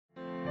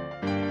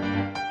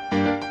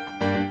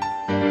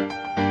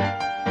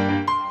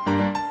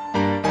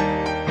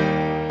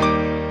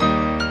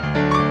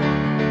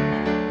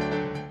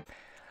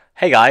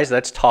Hey guys,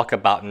 let's talk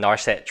about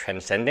Narset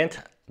Transcendent.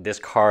 This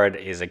card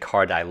is a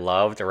card I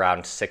loved,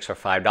 around $6 or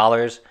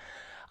 $5.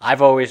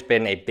 I've always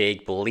been a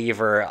big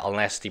believer,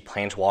 unless the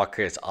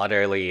Planeswalker is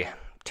utterly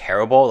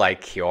terrible,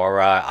 like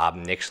Kiora,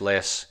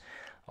 Obnixilis,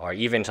 or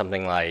even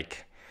something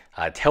like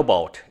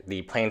Tilbolt,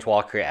 the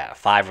Planeswalker at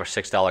 $5 or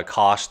 $6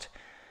 cost.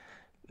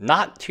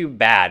 Not too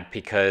bad,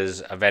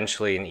 because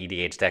eventually an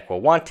EDH deck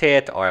will want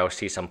it, or I'll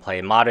see some play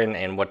in Modern,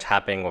 and what's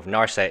happening with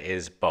Narset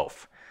is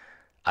both.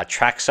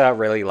 Traxa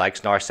really likes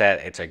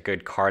Narset. It's a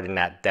good card in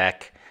that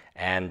deck,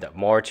 and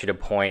more to the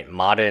point,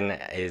 Modern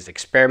is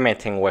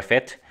experimenting with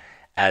it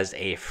as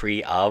a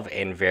free of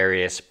in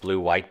various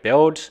blue-white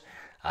builds.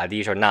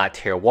 These are not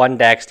tier 1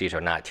 decks, these are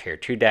not tier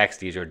 2 decks,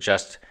 these are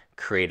just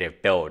creative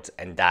builds,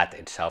 and that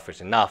itself is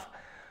enough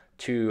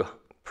to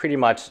pretty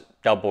much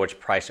double its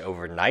price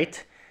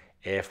overnight.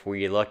 If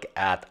we look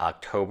at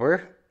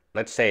October,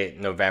 let's say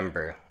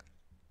November,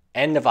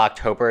 end of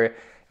October,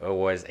 it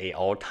was an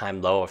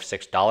all-time low of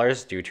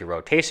 $6 due to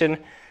rotation.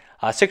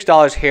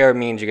 $6 here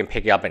means you can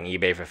pick it up on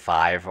eBay for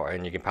 $5,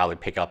 and you can probably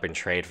pick up in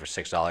trade for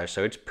 $6.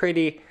 So it's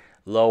pretty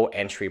low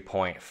entry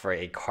point for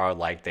a card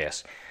like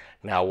this.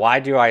 Now, why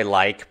do I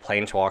like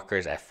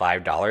Planeswalkers at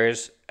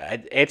 $5?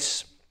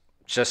 It's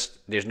just,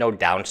 there's no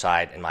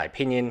downside in my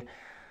opinion.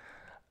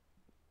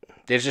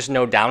 There's just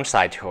no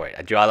downside to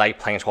it. Do I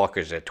like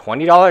Planeswalkers at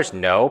 $20?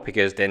 No,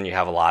 because then you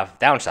have a lot of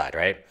downside,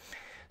 right?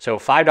 So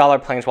 $5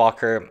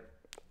 Planeswalker,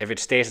 if it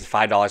stays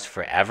at $5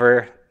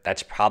 forever,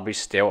 that's probably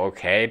still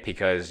okay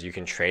because you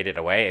can trade it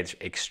away. It's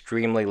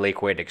extremely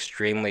liquid,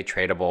 extremely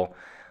tradable.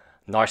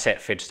 Narset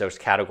fits those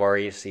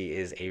categories. He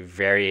is a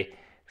very,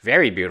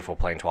 very beautiful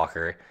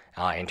Planeswalker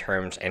in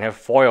terms, and her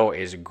foil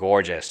is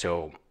gorgeous.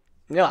 So,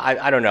 you know,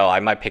 I don't know. I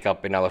might pick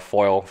up another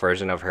foil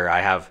version of her.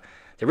 I have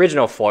the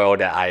original foil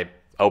that I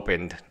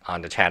opened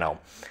on the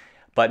channel.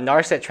 But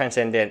Narset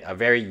Transcendent, a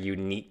very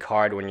unique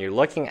card. When you're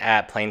looking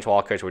at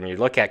Planeswalkers, when you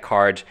look at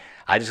cards,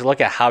 I just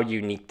look at how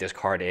unique this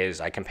card is.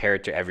 I compare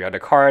it to every other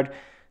card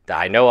that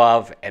I know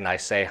of, and I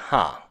say,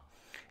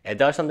 it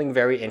does something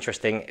very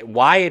interesting.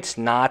 Why its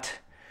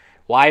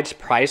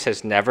price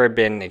has never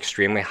been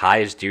extremely high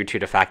is due to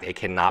the fact it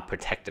cannot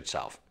protect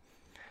itself.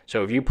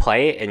 So if you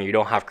play it and you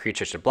don't have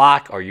creatures to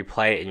block, or you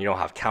play it and you don't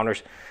have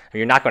counters,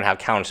 you're not going to have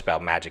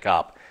counterspell magic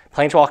up.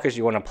 Planeswalkers,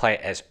 you want to play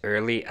as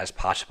early as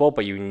possible,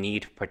 but you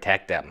need to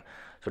protect them.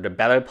 So the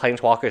better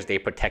Planeswalkers, they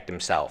protect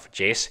themselves.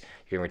 Jace,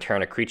 you can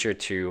return a creature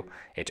to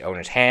its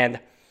owner's hand.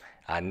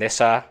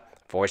 Nissa,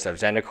 Voice of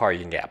Zendikar, you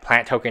can get a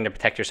plant token to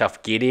protect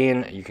yourself.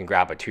 Gideon, you can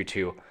grab a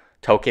 2/2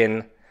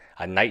 token,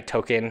 a knight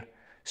token.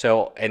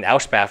 So in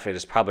Elspeth, it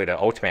is probably the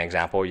ultimate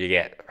example. You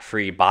get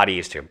free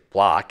bodies to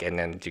block and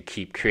then to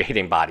keep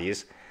creating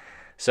bodies.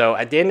 So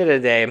at the end of the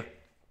day,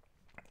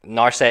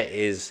 Narset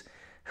is...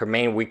 her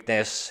main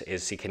weakness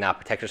is she cannot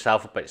protect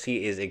herself, but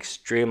she is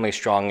extremely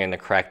strong in the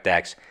correct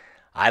decks.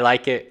 I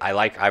like it.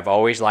 I've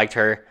always liked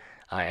her.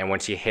 And when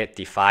she hit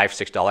the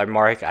 $5-6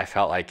 mark, I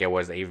felt like it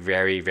was a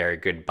very, very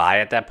good buy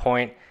at that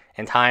point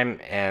in time.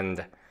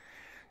 And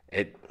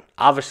it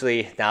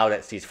obviously, now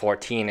that she's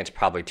 14, it's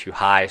probably too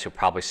high. So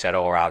probably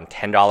settle around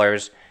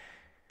 $10.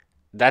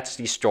 That's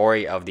the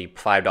story of the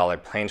 $5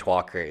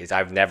 Planeswalker. Is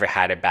I've never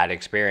had a bad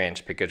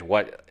experience, because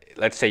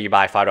let's say you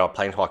buy a $5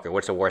 Planeswalker,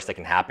 what's the worst that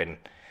can happen?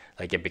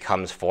 Like, it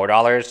becomes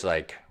 $4.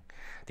 Like,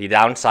 the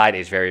downside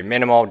is very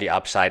minimal. The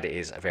upside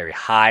is very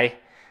high.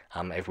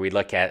 If we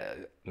look at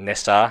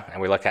Nissa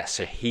and we look at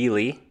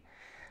Saheeli,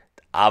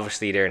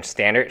 obviously they're in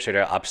standard, so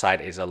their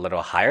upside is a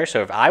little higher.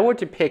 So if I were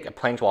to pick a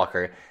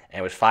Planeswalker and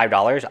it was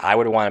 $5, I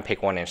would want to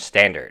pick one in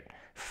standard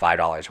for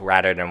 $5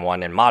 rather than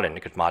one in modern,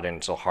 because modern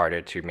is so harder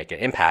to make an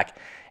impact.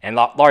 And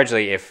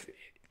largely, if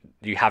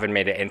you haven't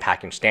made an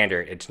impact in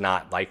standard, it's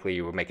not likely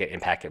you will make an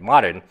impact in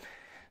modern.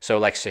 So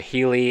like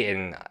Saheeli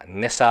and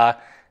Nissa,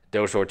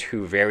 those were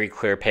two very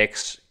clear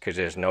picks because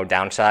there's no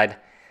downside,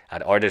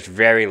 or there's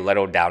very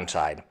little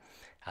downside.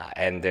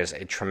 And there's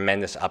a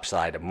tremendous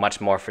upside,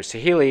 much more for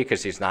Saheeli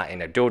because he's not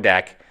in a dual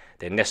deck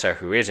than Nissa,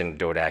 who is in a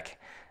dual deck.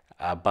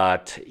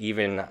 But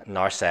even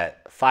Narset,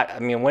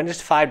 when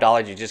it's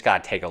 $5, you just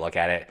got to take a look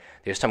at it.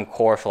 There's some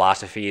core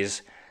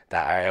philosophies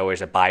that I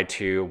always abide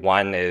to.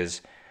 One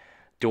is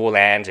dual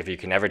lands. If you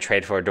can never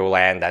trade for a dual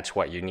land, that's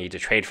what you need to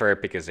trade for,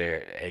 because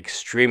they're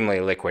extremely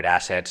liquid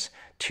assets.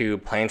 2,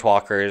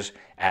 Planeswalkers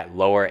at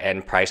lower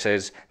end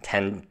prices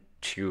tend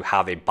to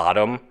have a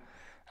bottom.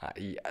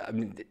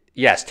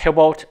 Yes,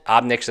 Tilbolt,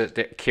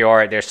 Obnixilis,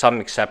 Kiora, there's some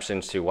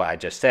exceptions to what I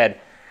just said,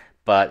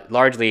 but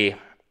largely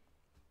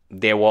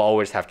they will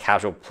always have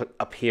casual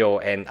appeal,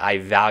 and I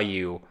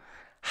value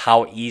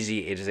how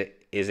easy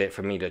is it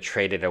for me to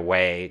trade it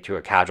away to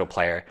a casual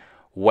player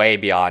way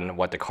beyond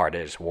what the card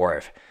is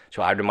worth.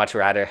 So I'd much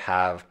rather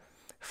have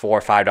 $4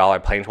 or $5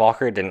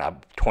 Planeswalker than a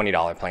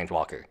 $20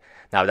 Planeswalker.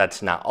 Now,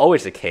 that's not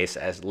always the case,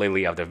 as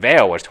Lily of the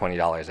Veil was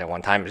 $20 at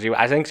one time.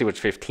 I think she was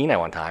 $15 at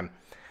one time,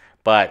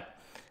 but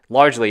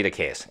largely the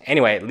case.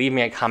 Anyway, leave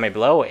me a comment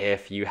below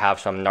if you have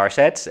some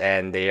Narsets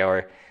and they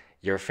are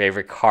your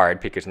favorite card,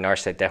 because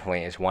Narset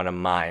definitely is one of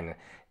mine.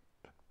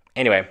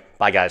 Anyway,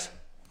 bye guys.